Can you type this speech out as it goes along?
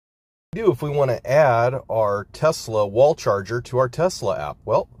Do if we want to add our Tesla wall charger to our Tesla app?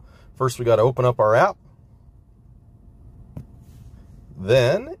 Well, first we got to open up our app.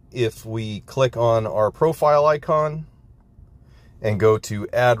 Then if we click on our profile icon and go to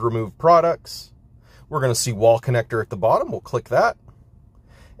add remove products, we're going to see wall connector at the bottom. We'll click that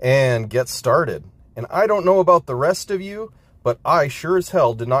and get started. And I don't know about the rest of you, but I sure as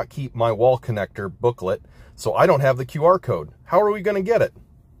hell did not keep my wall connector booklet, so I don't have the QR code. How are we going to get it?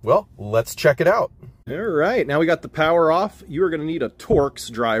 Well, let's check it out. All right, now we got the power off. You are going to need a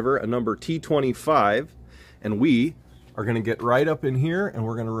Torx driver, a number T25, and we are going to get right up in here and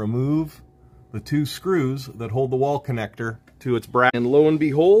we're going to remove the 2 screws that hold the wall connector to its bracket. And lo and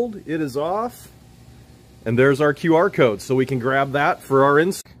behold, it is off. And there's our QR code, so we can grab that for our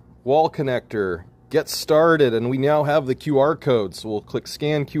wall connector. Get started, and we now have the QR code. So we'll click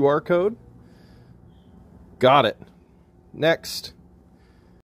scan QR code. Got it. Next.